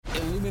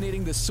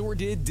illuminating the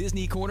sordid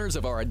Disney corners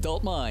of our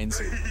adult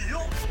minds.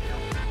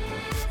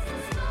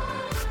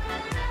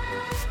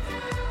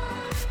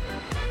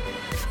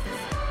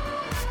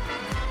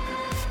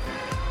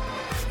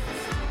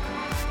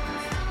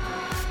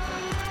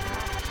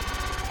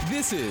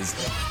 This is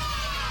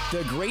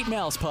The Great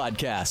Mouse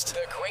Podcast.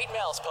 The Great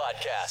Mouse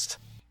Podcast.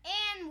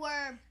 And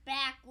we're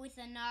back with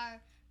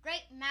another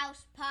Great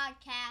Mouse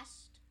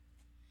Podcast.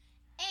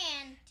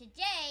 And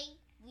today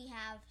we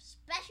have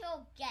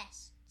special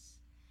guests,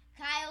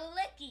 Kyle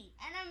Licky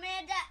and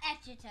Amanda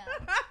Etchito.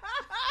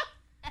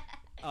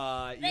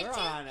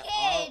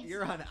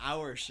 You're on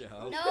our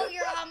show. No,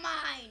 you're on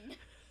mine.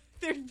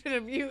 There's been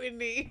a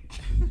mutiny.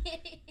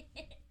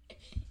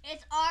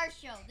 It's our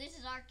show. This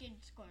is our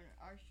Kids Corner,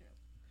 our show.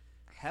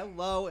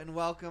 Hello and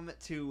welcome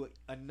to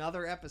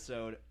another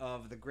episode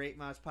of the Great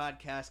Mouse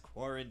Podcast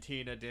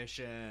Quarantine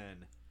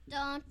Edition.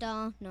 Dun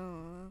dun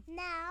dun.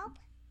 Now,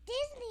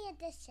 Disney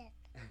edition.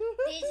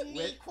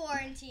 Disney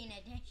Quarantine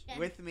Edition.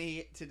 With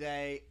me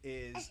today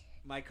is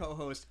my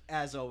co-host,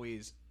 as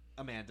always,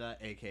 Amanda,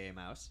 aka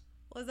Mouse,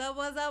 What's up,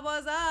 what's up,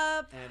 what's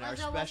up? and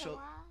What's our up, what's special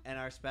up? and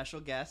our special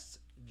guests,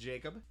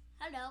 Jacob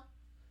Hello.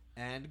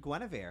 and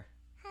Guinevere.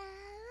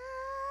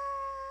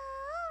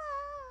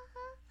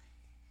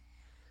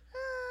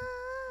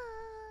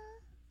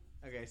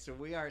 Okay, so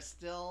we are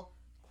still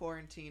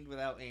quarantined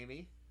without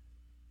Amy.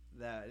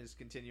 That is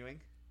continuing.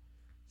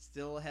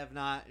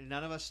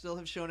 None of us still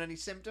have shown any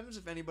symptoms,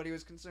 if anybody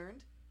was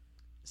concerned.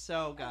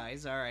 So,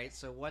 guys, alright,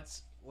 so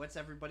what's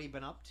everybody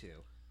been up to?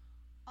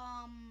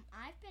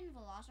 I've been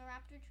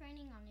Velociraptor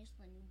training on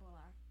Isla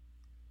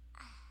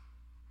Nublar.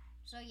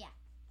 So, yeah.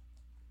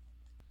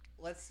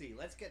 Let's see,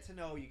 let's get to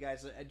know you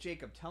guys.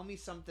 Jacob, tell me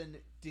something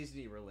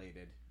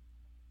Disney-related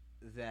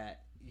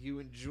that you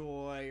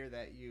enjoy or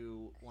that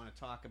you want to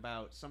talk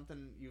about.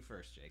 Something, you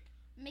first, Jake.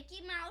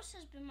 Mickey Mouse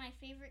has been my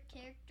favorite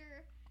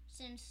character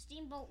since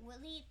Steamboat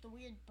Willie, the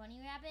weird bunny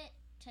rabbit,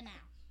 to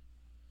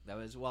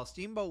now.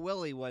 Steamboat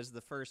Willie was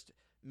the first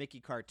Mickey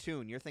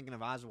cartoon. You're thinking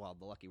of Oswald,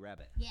 the Lucky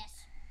Rabbit.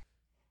 Yes.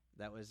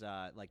 That was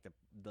like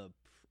the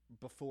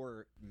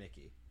before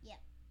Mickey. Yep.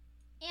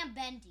 And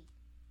Bendy.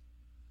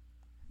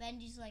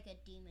 Bendy's like a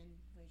demon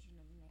version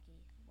of Mickey.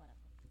 Whatever.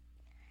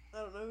 I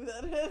don't know who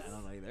that is. I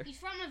don't know either. He's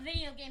from a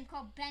video game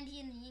called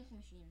Bendy and the Ink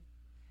Machine.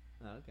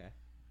 Oh, okay.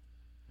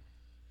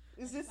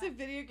 Is this a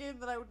video game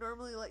that I would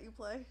normally let you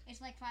play?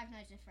 It's like Five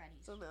Nights at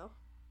Freddy's. So no.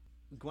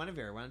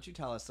 Guinevere, why don't you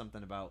tell us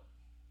something about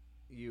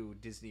you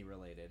Disney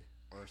related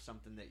or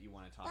something that you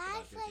want to talk My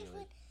about Disney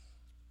favorite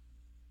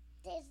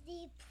related?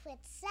 Disney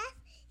princess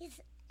is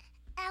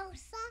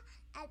Elsa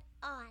and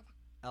Anna.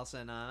 Elsa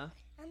and Anna?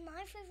 And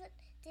my favorite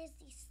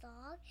Disney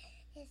song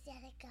is Let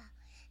It Go.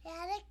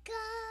 Let it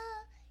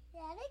go,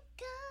 let it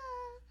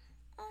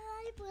go.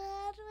 I'm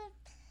blood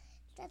with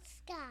the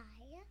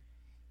sky.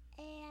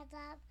 And,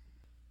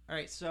 All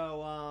right,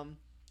 so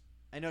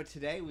I know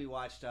today we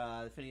watched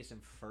the Phineas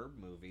and Ferb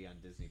movie on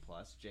Disney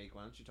Plus. Jake,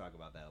 why don't you talk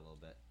about that a little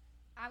bit?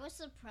 I was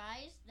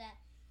surprised that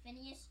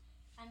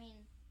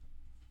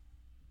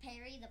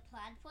Perry the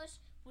Platypus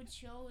would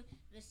show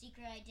the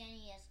secret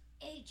identity as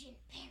Agent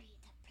Perry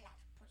the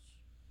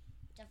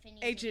Platypus. To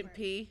Phineas and Agent Ferb.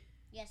 P.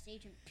 Yes,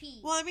 Agent P.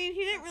 Well, I mean,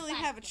 he didn't really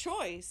have a Platypus.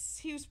 choice.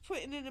 He was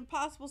put in an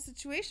impossible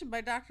situation by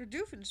Dr.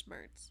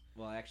 Doofenshmirtz.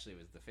 Well, actually, it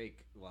was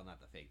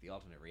the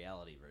alternate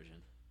reality version.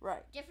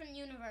 Right. Different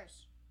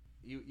universe.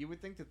 You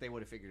would think that they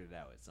would have figured it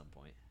out at some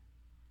point.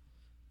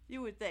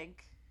 You would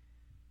think.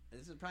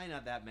 There's probably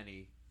not that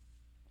many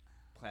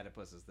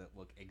platypuses that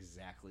look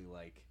exactly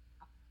like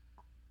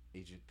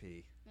Agent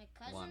P. My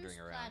cousin's Wandering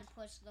around.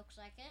 platypus looks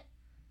like it.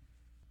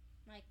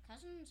 My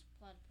cousin's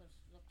platypus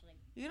looks like.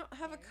 You don't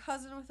have a Perry.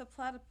 cousin with a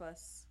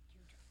platypus.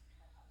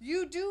 You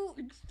don't know. You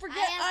do. Forget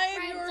I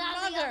am have your friends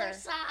on the other mother.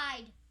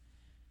 side.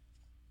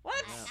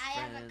 What? I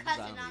have a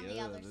cousin on the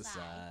other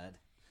side.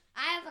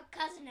 I have a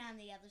cousin on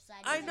the other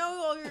side. I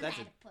know all your. That's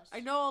platypus. I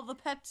know all the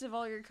pets of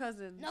all your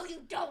cousins. No,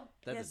 you don't.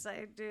 Yes,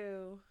 I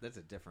do. That's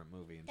a different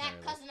movie entirely.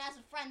 That cousin has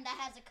a friend that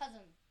has a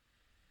cousin.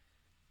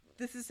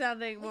 This is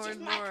sounding more Which is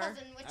and my more.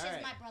 cousin, which All is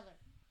right. my brother.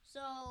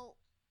 So,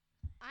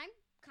 I'm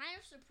kind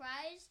of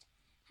surprised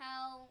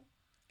how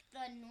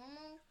the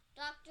normal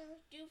Dr.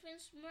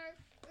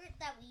 Doofenshmirtz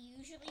that we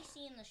usually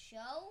see in the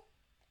show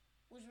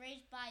was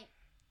raised by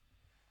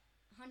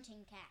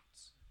hunting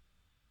cats.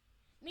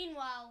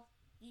 Meanwhile,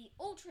 the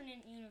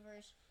alternate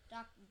universe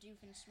Dr.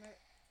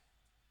 Doofenshmirtz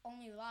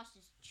only lost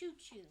his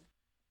choo-choo.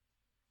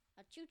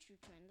 A choo-choo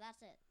twin,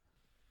 that's it.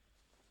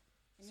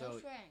 And no So-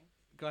 swearing.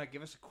 Go ahead,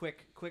 give us a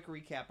quick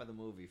recap of the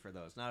movie for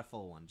those. Not a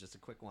full one, just a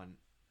quick one.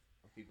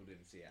 If people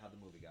didn't see it, how'd the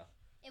movie go?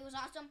 It was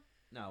awesome.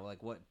 No,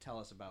 like what? Tell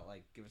us about.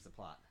 Give us the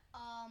plot.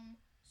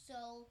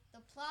 So the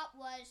plot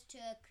was to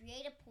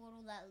create a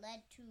portal that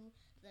led to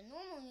the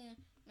normal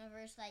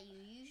universe that you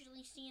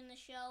usually see in the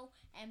show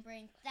and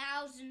bring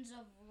thousands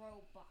of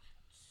robots.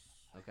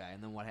 Okay,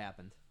 and then what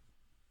happened?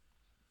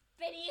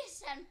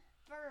 Phineas and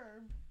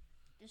Ferb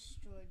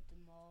destroyed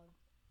them all.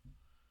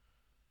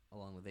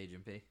 Along with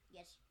Agent P?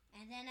 Yes.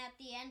 And then at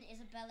the end,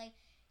 Isabella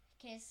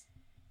kissed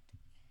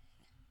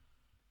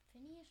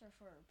Phineas or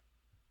Ferb?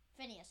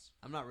 Phineas.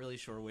 I'm not really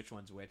sure which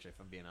one's which, if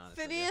I'm being honest.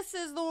 Phineas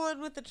is the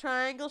one with the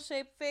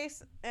triangle-shaped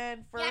face,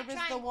 and Ferb is the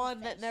triangle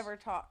one that face. never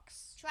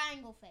talks.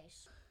 Triangle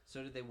face.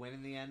 So did they win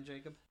in the end,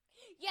 Jacob?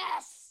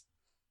 Yes!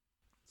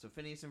 So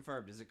Phineas and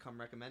Ferb, does it come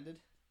recommended?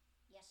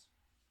 Yes.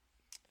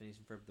 Phineas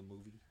and Ferb, the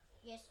movie?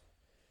 Yes.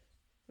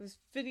 It was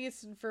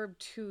Phineas and Ferb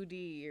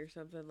 2D or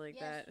something like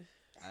Yes. that.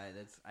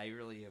 I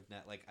really have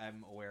not, like,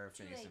 I'm aware of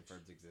Phineas and 2H.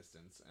 Ferb's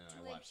existence, and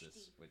I 2HD. watched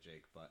this with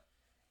Jake, but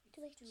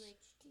Do it.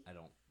 I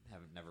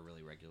haven't never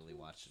really regularly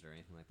watched it or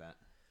anything like that.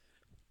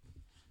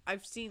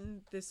 I've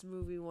seen this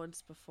movie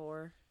once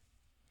before,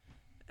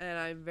 and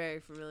I'm very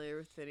familiar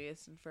with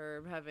Phineas and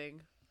Ferb,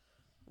 having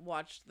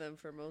watched them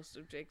for most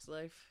of Jake's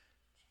life.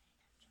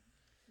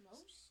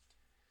 Most?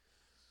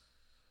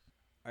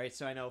 Alright,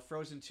 so I know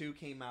Frozen 2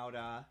 came out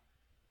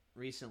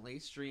recently,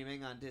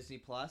 streaming on Disney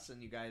Plus,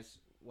 and you guys,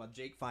 well,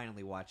 Jake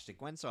finally watched it.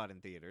 Gwen saw it in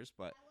theaters,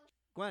 but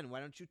Gwen, why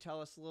don't you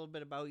tell us a little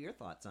bit about your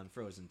thoughts on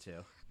Frozen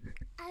 2?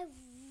 I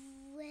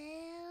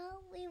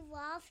really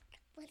loved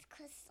what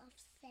Kristoff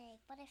said,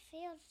 but I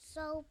feel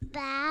so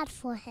bad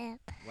for him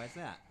Why's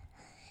that?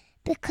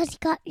 because he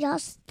got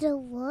lost in the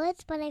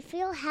woods. But I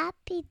feel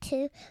happy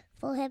too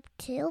for him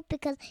too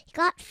because he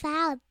got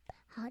found,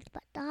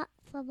 but not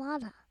from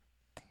Anna.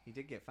 He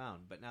did get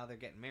found, but now they're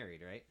getting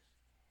married, right?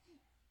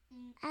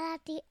 And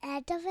at the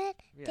end of it,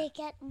 Yeah. they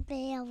get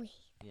married.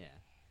 Yeah.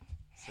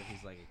 So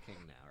he's like a king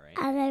now, right?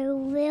 And I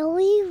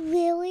really,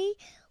 really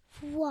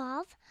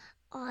love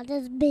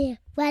Anna's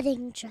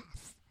wedding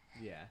dress.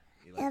 Yeah.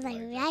 You And the I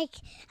wedding dress. like,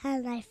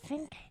 and I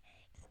think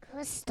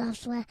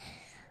Kristoff's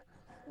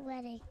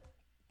wedding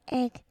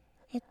and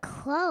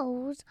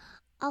clothes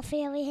are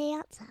very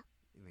handsome.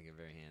 You think you're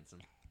very handsome.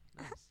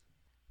 Nice.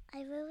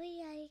 I really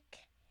like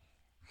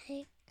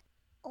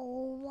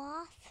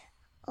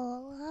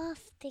Olaf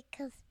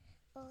because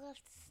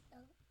Olaf's so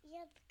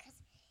because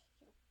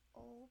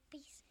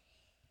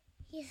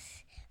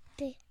he's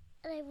big,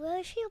 and I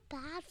really feel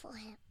bad for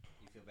him.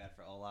 You feel bad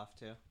for Olaf,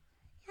 too?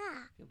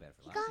 Yeah, I feel bad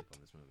for a He lot of got- people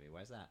in this movie.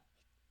 Why's that?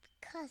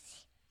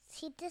 because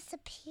he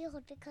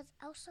disappeared because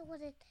Elsa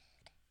wanted.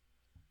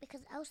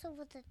 Because Elsa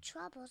was in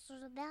trouble, so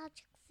the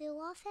magic flew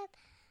off him,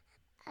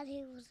 and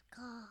he was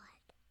gone.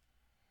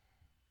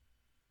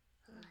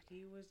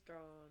 He was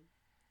gone.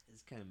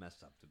 It's kind of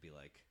messed up to be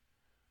like,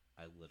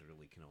 I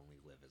literally can only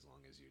live as long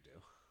as you do.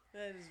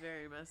 That is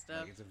very messed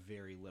up. Like, it's a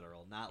very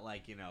literal, not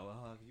like,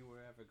 oh, if you were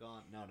ever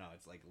gone. No,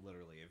 it's like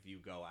literally, if you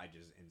go, I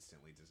just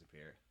instantly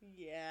disappear.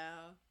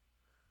 Yeah.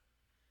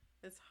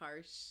 It's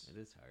harsh. It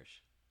is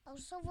harsh.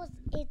 Elsa was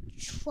in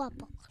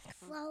trouble,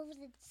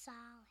 frozen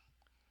solid.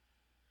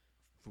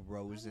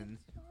 Frozen.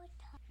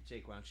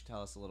 Jake, why don't you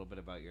tell us a little bit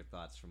about your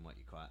thoughts from what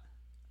you caught?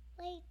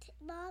 Wait,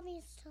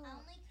 mommy's I talking.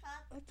 only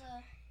caught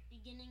the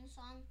beginning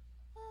song.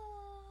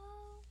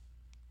 Oh.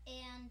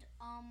 And,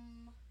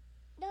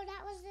 No,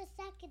 that was the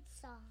second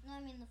song. no,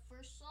 I mean the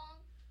first song.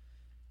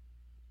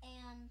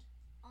 And,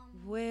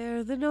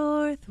 Where the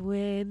north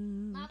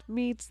wind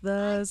meets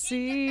the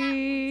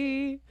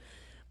sea,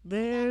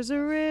 there's a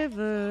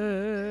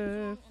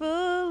river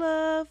full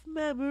of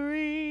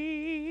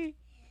memory.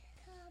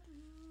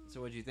 So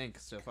what'd you think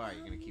so far?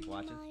 You gonna keep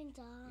watching? You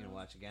gonna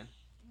watch again?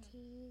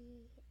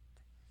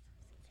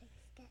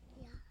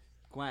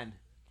 Gwen,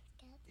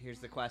 here's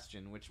the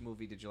question. Which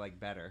movie did you like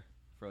better?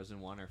 Frozen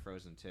 1 or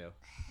Frozen 2?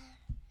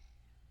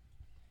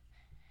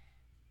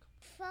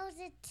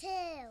 Frozen 2.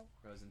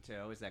 Frozen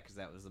 2? Is that because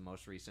that was the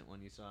most recent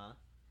one you saw?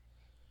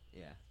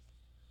 Yeah.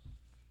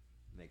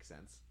 Makes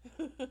sense.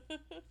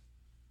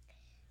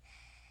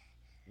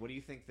 What do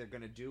you think they're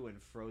gonna do in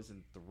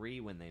Frozen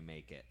 3 when they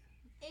make it?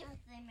 if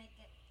they make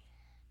it.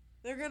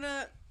 They're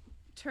gonna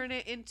turn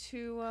it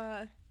into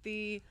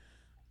the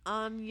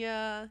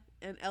Anya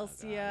and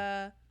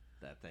Elsia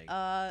That thing.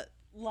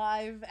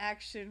 live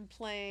action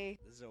play.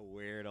 This is a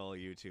weird old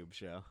YouTube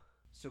show.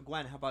 So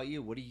Gwen, how about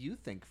you? What do you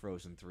think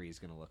Frozen 3 is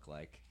gonna look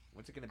like?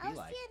 What's it gonna be Elsa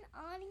like? and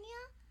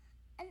Anya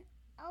and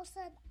Elsa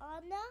and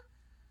Anna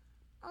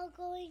are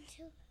going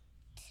to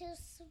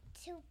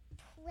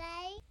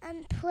play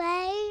and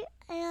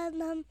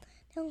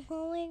they're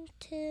going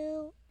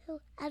to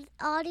and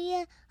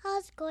Anya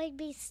is going to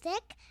be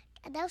sick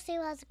and Elsa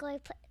was going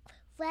to put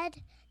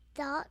red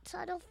dots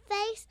on her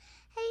face.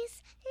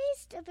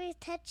 He's to be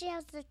touchy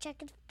as the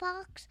chicken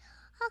pox.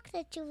 How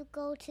that you would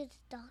go to the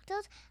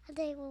doctors and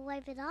they will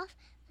wipe it off.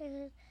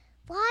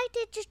 Why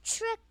did you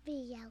trick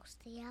me,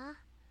 Elsa?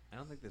 I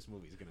don't think this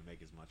movie's gonna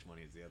make as much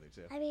money as the other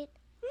two. I mean,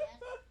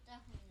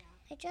 Definitely not.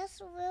 I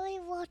just really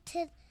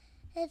wanted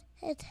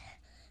it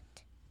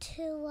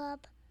to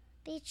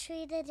be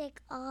treated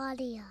like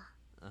Anya.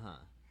 Uh-huh.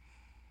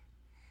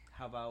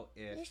 How about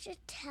You if should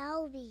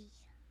tell me.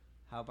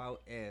 how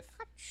about if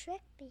Not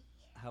trick me.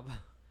 how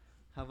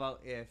about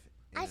if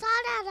I saw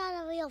that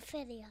on a real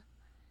video.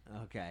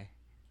 Okay.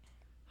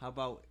 How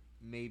about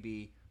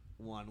maybe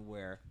one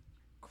where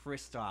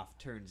Kristoff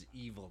turns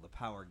evil, the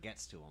power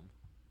gets to him?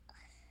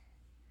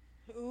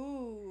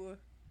 Ooh.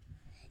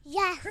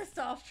 Yes.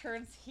 Kristoff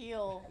turns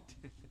heel.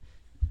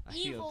 I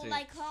feel Evil too.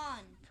 like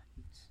Han.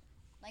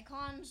 Like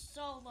Han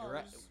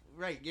Solo's.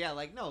 Right, yeah,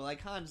 like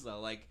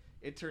Hanzo. Like,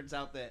 it turns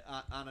out that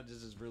Anna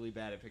just is really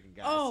bad at picking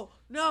guys. Oh,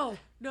 no,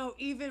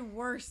 even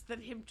worse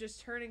than him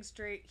just turning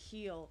straight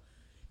heel.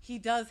 He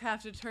does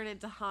have to turn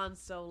into Han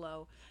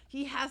Solo.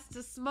 He has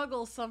to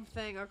smuggle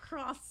something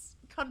across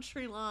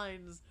country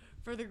lines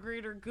for the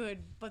greater good,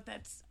 but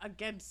that's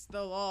against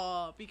the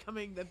law,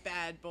 becoming the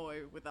bad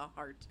boy with a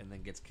heart. And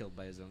then gets killed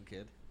by his own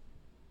kid.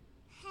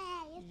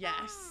 Hey,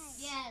 Yes.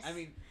 Yes. I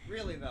mean,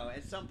 really, though,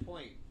 at some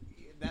point,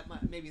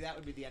 maybe that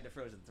would be the end of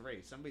Frozen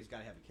 3. Somebody's got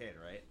to have a kid,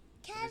 right?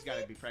 Somebody's got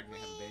to be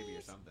pregnant and have a baby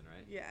or something,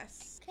 right?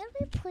 Yes. Can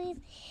we please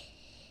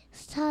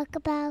talk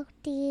about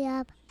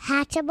the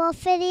Hatchable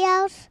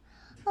videos?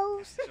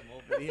 Oh, Some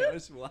old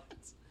videos, what?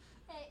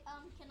 Hey,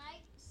 can I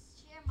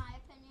share my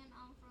opinion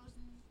on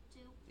Frozen 2?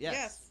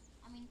 Yes.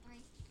 I mean 3.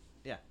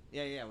 Yeah.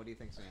 What do you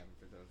think's going to happen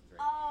for Frozen 3?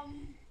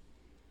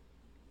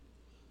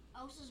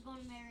 Elsa's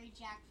going to marry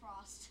Jack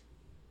Frost.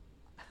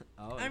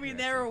 Oh, I mean,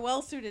 they're a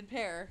well-suited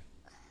pair.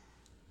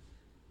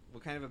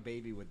 What kind of a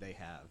baby would they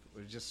have?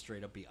 Would it just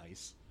straight up be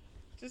ice?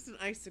 Just an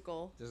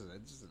icicle. Just an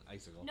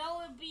icicle.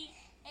 No, it would be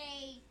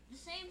the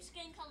same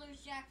skin color as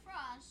Jack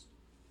Frost.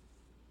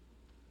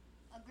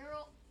 A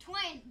girl,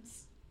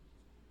 twins.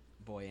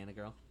 Boy and a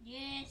girl?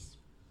 Yes.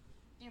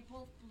 They're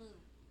both blue.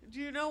 Do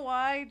you know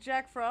why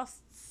Jack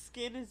Frost's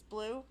skin is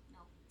blue? No.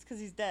 It's because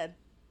he's dead.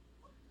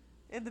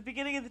 In the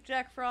beginning of the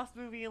Jack Frost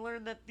movie, you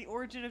learn that the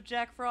origin of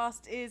Jack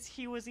Frost is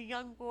he was a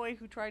young boy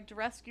who tried to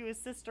rescue his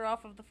sister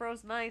off of the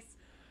frozen ice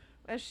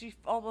as she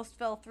almost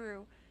fell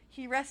through.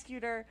 He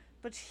rescued her,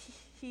 but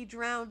he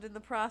drowned in the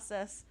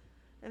process,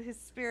 and his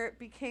spirit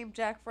became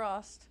Jack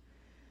Frost.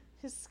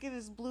 His skin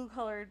is blue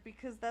colored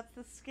because that's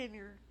the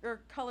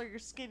color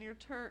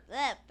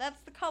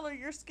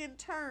your skin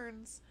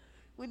turns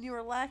when you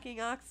are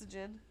lacking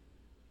oxygen.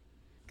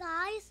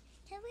 guys,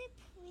 can we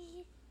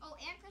please? Oh,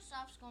 and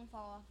Kristoff's going to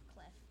fall off a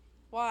cliff.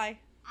 Why?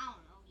 I don't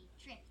know. He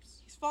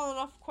trips. He's fallen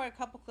off quite a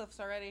couple cliffs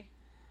already.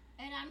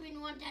 And I'm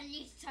in one that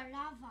leads to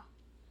lava.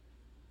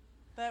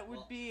 That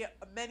would be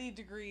many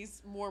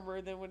degrees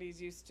warmer than what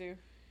he's used to.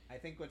 I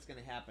think what's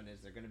going to happen is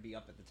they're going to be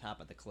up at the top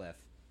of the cliff,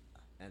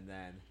 and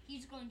then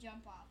He's going to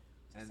jump off.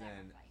 and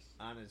then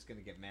Anna's going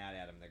to get mad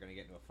at him. They're going to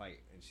get into a fight,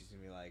 and she's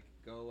going to be like,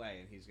 "Go away,"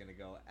 and he's going to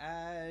go,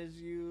 "As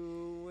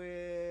you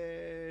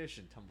wish,"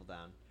 and tumble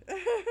down.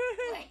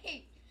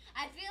 Wait,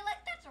 I feel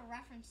like that's a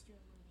reference to a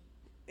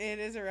movie. It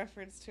is a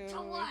reference to To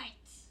what?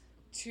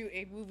 to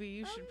a movie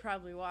you should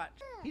probably watch.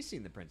 He's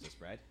seen The Princess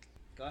Bride.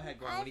 Go ahead,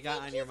 Gwen. I What do you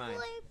got think on your he's mind?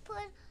 going to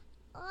put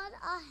on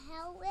a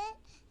helmet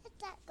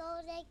that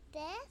goes like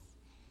this.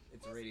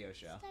 It's a radio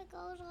show. That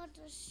goes on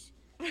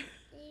the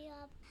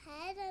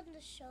head and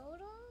the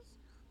shoulders.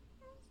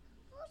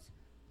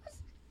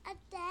 And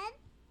then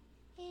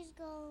he's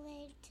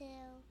going to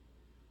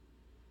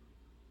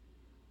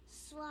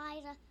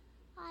slide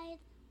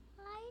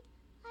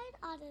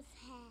on his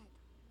head.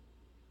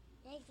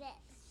 Like this.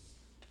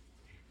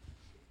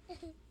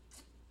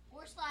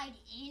 Or slide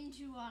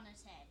into on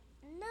his head.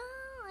 No,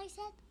 I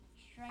said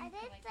Strength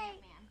didn't like say-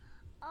 Batman.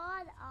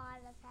 on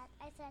his head.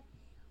 I said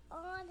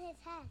on his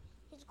head.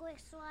 He's going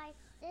to slide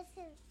this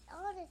is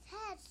on his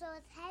head so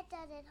his head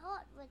doesn't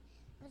hurt when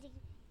he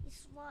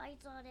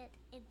slides on it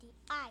in the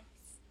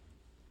ice.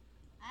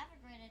 I have a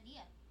great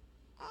idea.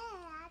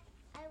 And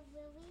I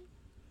really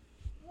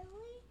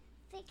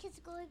think it's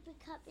going to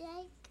become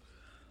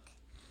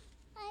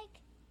like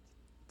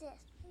this.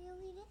 You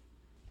read it?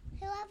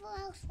 Whoever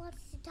else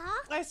wants to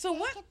talk, Alright, so they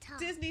what can talk.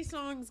 Disney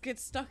songs get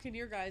stuck in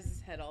your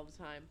guys' head all the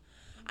time?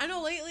 I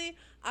know lately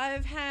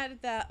I've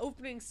had that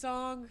opening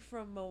song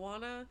from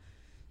Moana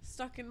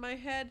stuck in my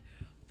head.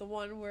 The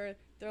one where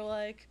they're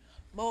like,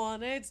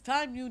 "Moana, it's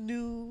time you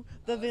knew.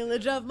 The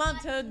village of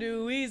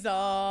Montanui's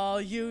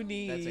all you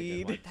need." That's a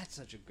good one. That's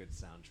such a good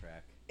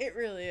soundtrack. It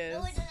really is.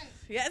 No, it doesn't.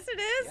 Yes, it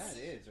is.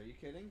 Yeah, it is. Are you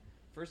kidding?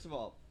 First of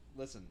all,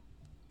 listen.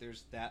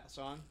 There's that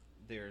song.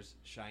 There's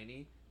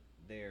Shiny.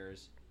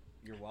 There's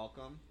You're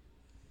Welcome.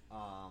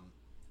 How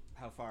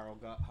Far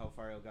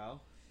You'll Go.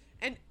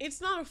 And it's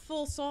not a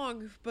full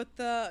song, but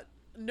the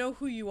Know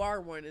Who You Are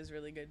one is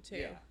really good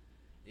too.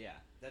 Yeah.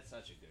 That's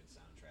such a good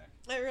soundtrack.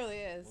 It really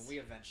is. When we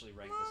eventually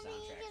rank the Mommy,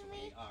 soundtracks can when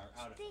we are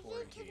out of Can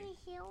quarantine. we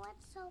hear what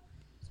so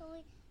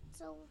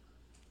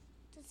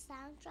the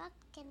soundtrack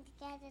can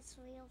get its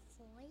real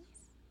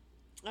voice?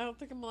 I don't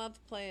think I'm allowed to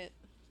play it.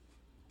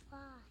 Why?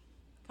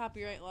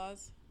 Copyright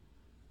laws.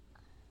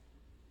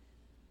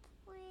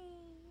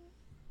 Please.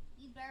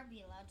 You better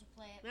be allowed to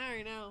play it. I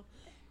already know.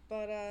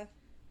 But,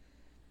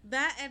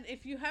 that, and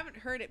if you haven't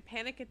heard it,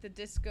 Panic at the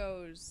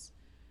Disco's,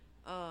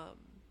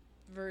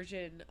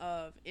 version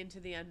of Into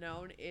the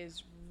Unknown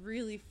is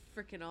really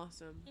freaking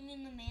awesome. You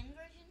mean the man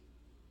version?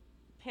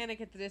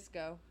 Panic at the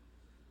Disco.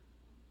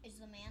 Is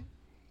the man?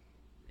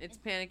 It's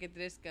Panic at the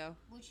Disco,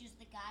 Which is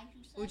the guy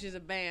who says which is a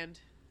band.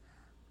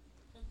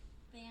 the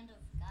band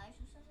of guys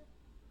who says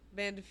it?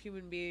 Band of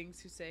human beings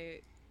who say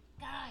it.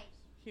 Guys.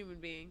 Human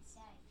beings.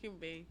 Guys. Human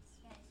beings.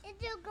 Guys. And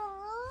the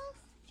girls?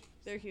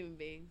 They're human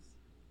beings.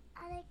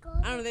 Are they girls?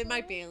 I don't know, they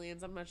might be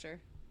aliens, I'm not sure.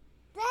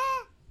 There.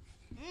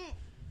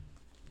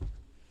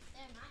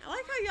 I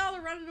like how y'all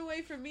are running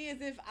away from me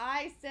as if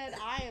I said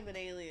I am an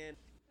alien.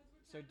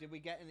 So did we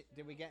get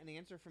an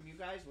answer from you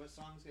guys? What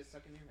songs get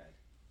stuck in your head?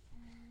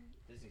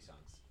 Disney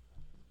songs.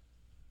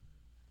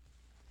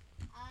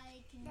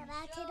 I can Get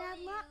back to show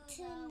the you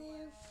mountain the new.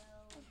 world.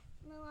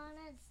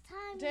 Moana's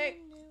time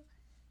Jake. you knew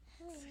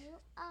who you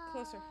are.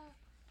 Closer.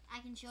 I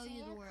can show you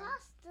Sail the world.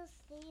 across the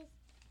seas.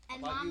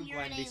 And How about Mom, you, you're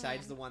an Gwen, alien.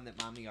 besides the one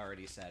that Mommy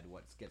already said,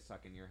 what gets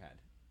stuck in your head?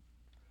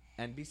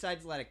 And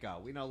besides Let It Go.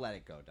 We know Let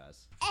It Go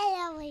does.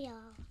 Ariel.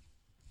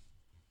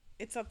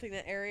 It's something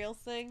that Ariel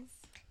sings.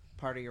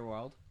 Part of your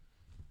world?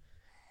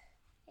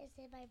 Is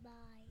in my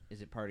mind.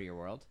 Is it part of your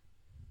world?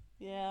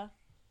 Yeah.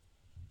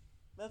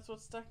 That's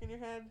what's stuck in your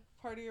head?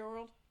 Part of your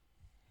world?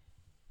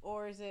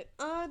 Or is it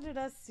Under the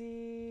That's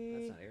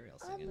Sea? not Ariel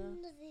singing.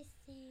 Under the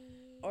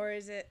sea. Or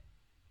is it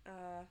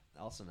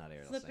Also not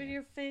Ariel Flipping singing.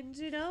 your fins,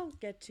 you don't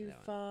get too That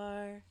one.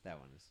 far. That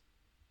one is.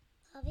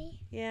 Bobby?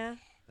 Yeah.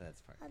 That's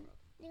part of the world.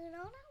 You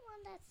know that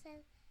one that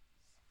said,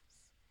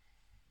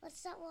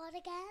 what's that word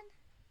again?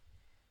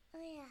 Oh,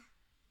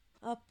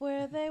 yeah. Up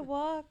where they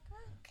walk,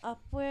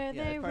 up where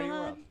Yeah, they that's part of your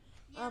run, world.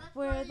 Yeah, up that's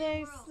where part of your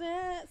they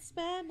world.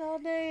 spend all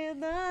day in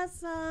the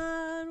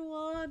sun,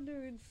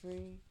 wandering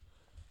free.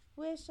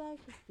 Wish I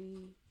could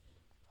be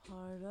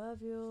part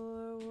of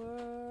your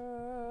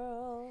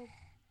world.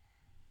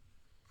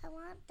 I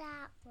want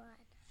that one.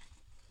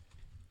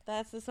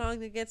 That's the song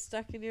that gets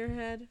stuck in your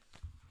head.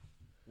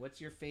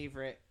 What's your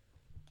favorite?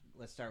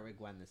 Let's start with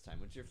Gwen this time.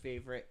 What's your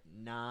favorite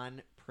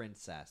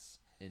non-princess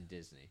in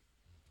Disney?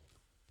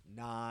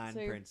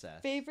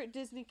 Non-princess. Favorite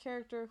Disney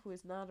character who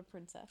is not a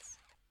princess?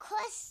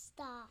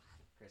 Krista.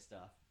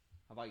 Kristoff.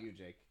 How about you,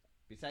 Jake?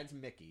 Besides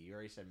Mickey, you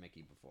already said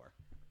Mickey before.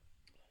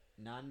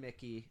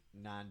 Non-Mickey,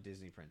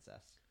 non-Disney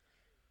princess.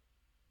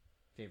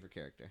 Favorite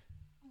character?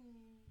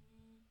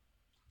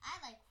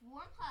 I like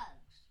warm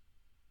hugs.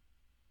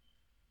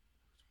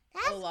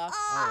 That's Olaf.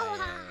 all.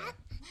 yeah.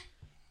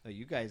 Oh,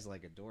 you guys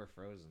like adore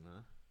Frozen,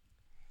 huh?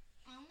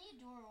 I only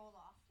adore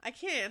Olaf. I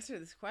can't answer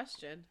this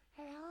question.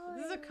 Hello.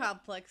 This is a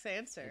complex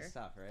answer. It's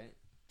tough, right?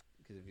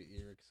 Because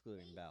you're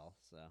excluding Belle,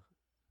 so.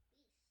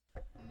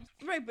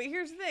 Right, but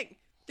here's the thing.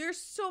 There's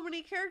so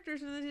many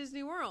characters in the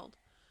Disney world.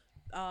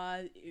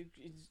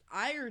 It's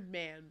Iron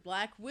Man,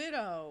 Black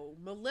Widow,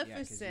 Yeah,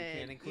 Maleficent. because you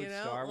can't include you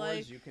know, Star Wars.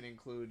 like- You can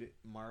include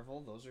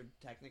Marvel. Those are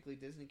technically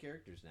Disney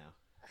characters now.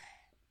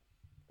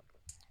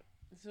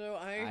 So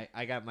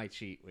I got my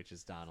cheat, which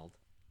is Donald.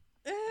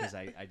 Because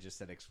I just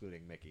said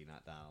excluding Mickey,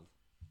 not Donald.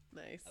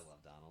 nice. I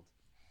love Donald.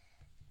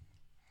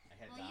 I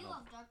had Oh, you Donald.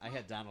 love Dark I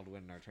had Donald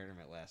win our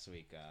tournament last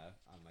week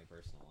on my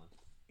personal one.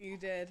 You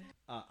did.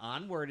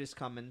 Onward is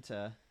coming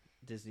to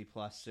Disney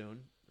Plus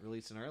soon,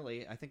 releasing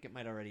early. I think it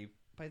might already.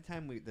 By the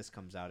time this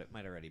comes out, it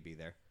might already be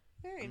there.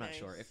 Very I'm nice.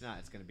 not sure. If not,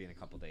 it's going to be in a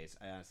couple days.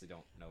 I honestly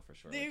don't know for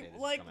sure They, what day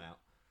this like- is coming out.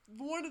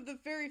 One of the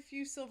very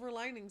few silver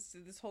linings to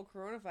this whole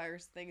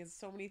coronavirus thing is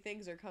so many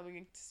things are coming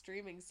into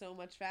streaming so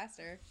much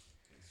faster.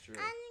 It's true.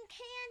 I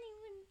can't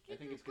even. I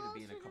think it's gonna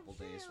be in a go to couple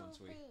the days once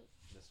building.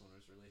 This one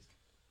was released.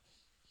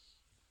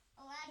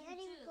 Aladdin Can't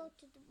even too. go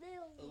to the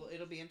building.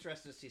 It'll be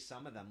interesting to see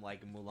some of them,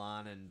 like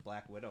Mulan and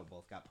Black Widow,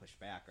 both got pushed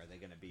back. Are they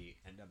going to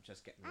end up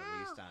just getting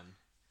released on?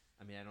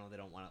 I mean, I know they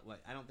don't want to.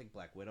 I don't think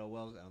Black Widow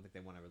will. I don't think they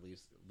want to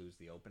lose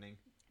the opening.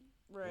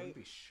 I Right. wouldn't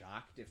be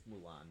shocked if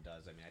Mulan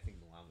does. I mean, I think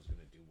Mulan was going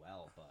to do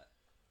well, but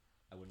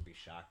I wouldn't be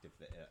shocked if,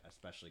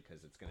 especially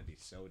because it's going to be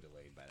so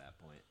delayed by that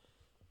point.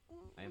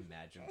 I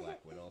imagine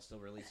Black Widow will still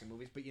releasing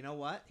movies, but you know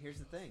what? Here's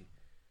the thing.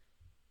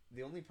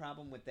 The only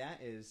problem with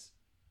that is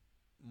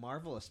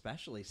Marvel,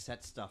 especially,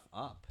 sets stuff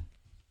up.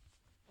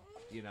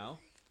 You know,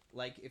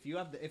 like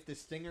if the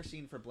stinger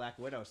scene for Black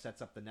Widow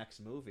sets up the next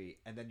movie,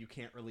 and then you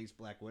can't release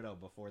Black Widow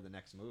before the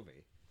next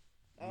movie.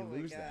 You Oh my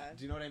lose God. that.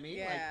 Do you know what I mean?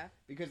 Yeah. Like,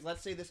 because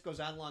let's say this goes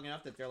on long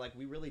enough that they're like,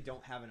 we really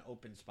don't have an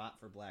open spot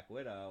for Black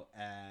Widow,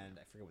 and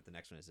I forget what the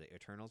next one is.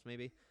 Eternals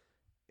maybe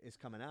is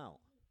coming out.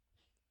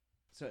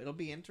 So it'll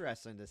be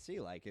interesting to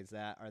see. Like, is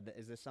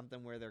this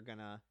something where they're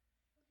gonna?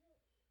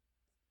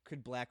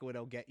 Could Black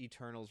Widow get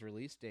Eternals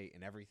release date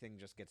and everything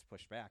just gets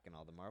pushed back in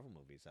all the Marvel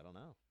movies? I don't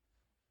know.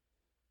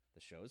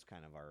 The shows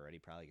kind of are already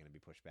probably going to be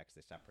pushed back because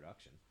they stopped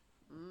production.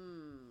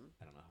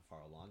 I don't know how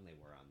far along they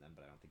were on them,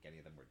 but I don't think any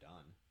of them were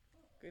done.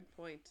 Good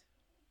point.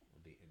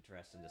 It'll be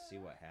interesting to see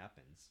what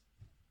happens.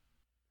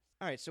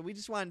 All right, so we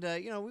just wanted to,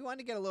 we wanted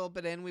to get a little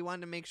bit in. We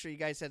wanted to make sure you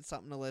guys had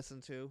something to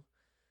listen to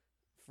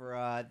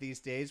for these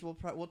days.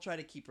 We'll try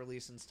to keep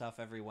releasing stuff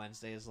every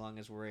Wednesday as long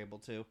as we're able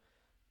to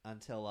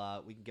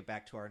until we can get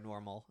back to our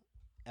normal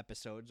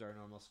episodes, our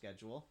normal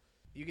schedule.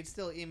 You can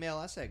still email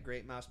us at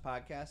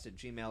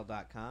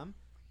greatmousepodcast@gmail.com.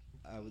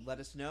 Let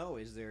us know,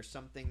 is there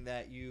something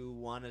that you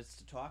want us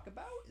to talk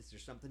about? Is there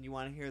something you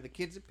want to hear the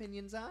kids'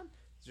 opinions on?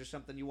 Is there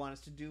something you want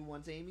us to do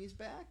once Amy's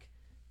back?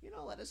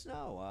 Let us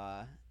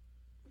know.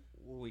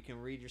 We can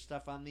read your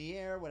stuff on the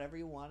air, whatever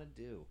you want to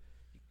do.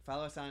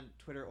 Follow us on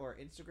Twitter or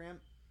Instagram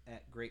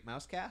at Great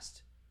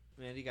Mousecast.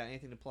 Mandy, you got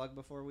anything to plug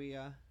before we...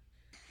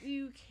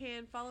 You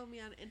can follow me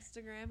on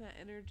Instagram at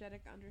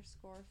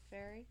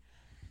energetic_fairy.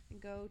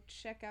 and go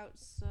check out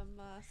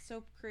some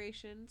soap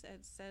creations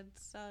at Said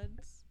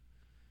Suds.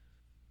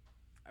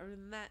 Other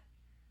than that,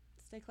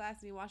 stay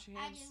classy and wash your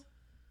I hands. do.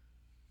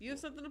 You have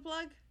something to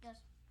plug? Yes.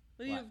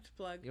 What do you What? have to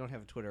plug? You don't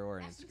have a Twitter or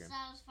an Instagram.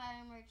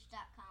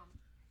 EssенceSatisfyingMerch.com.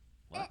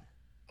 What?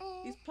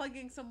 He's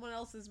plugging someone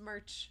else's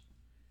merch.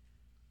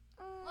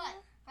 What?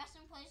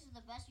 Preston Place is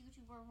the best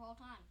YouTuber of all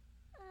time.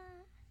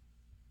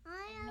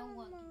 And no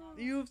one can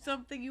argue You have with that.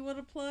 something you want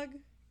to plug?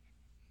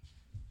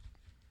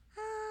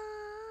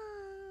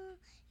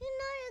 You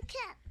know you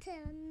can't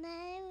tell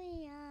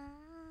me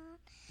on.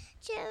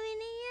 Cherry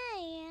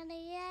and the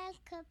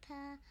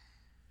Yakapa.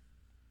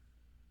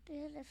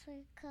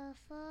 Beautiful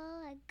couple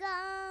I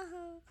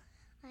go.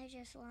 I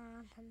just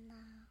want to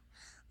know.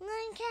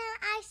 When can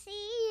I see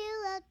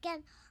you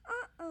again?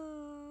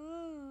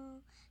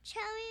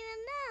 Cherry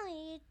and now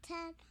you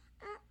 10.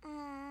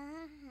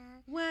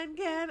 When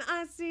can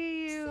I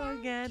see you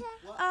again?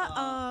 What?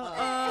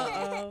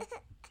 Uh-oh.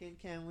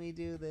 Can we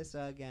do this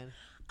again?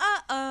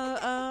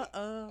 Uh-oh.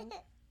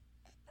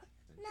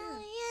 Now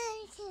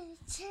you can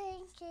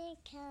change the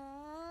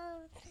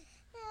code.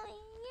 Now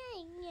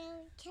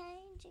you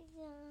change the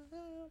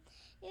code.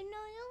 You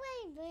know your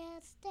rainbow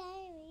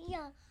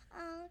stereo.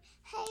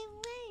 Hey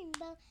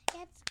rainbow,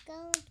 let's go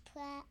and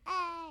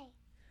play.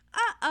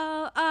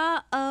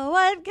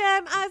 When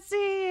can I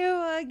see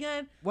you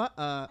again? What?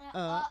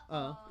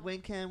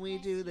 When can we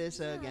do this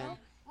again?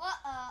 What?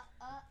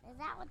 Is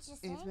that what you're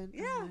It's saying? been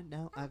Yeah.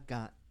 now I've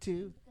got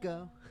to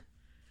go.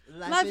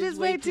 Life is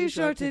way too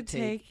short to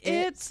take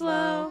it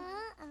slow.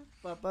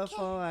 But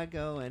before I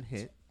go and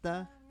hit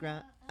the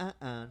ground,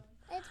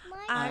 It's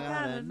my I turn.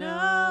 gotta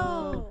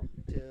know.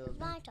 Till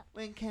My turn.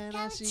 when can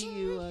I see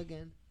you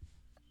again?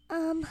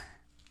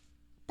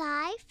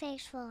 Bye.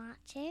 Thanks for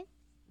watching.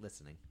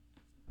 Listening.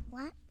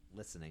 What?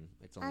 Listening.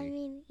 It's I only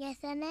mean,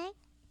 listening.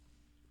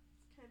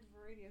 Kind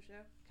of a radio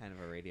show. kind of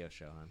a radio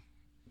show, huh?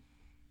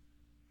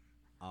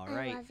 All I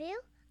right. love you.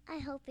 I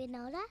hope you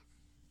know that.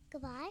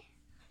 Goodbye.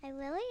 I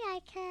really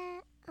like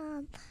it.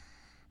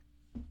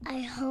 I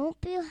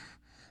hope you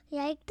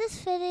like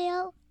this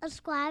video.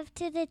 Subscribe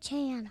to the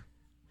channel.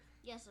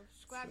 Yes,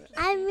 subscribe to the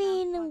I Great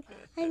mean, Mouth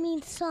Podcast. I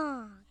mean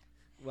song.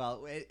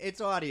 Well,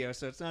 it's audio,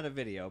 so it's not a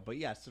video. But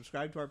yes,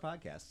 subscribe to our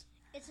podcast.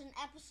 It's an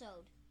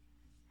episode.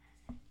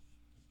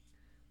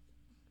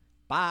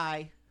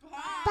 Bye. Bye.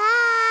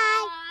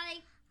 Bye.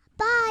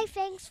 Bye.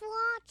 Thanks for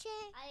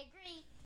watching. I agree.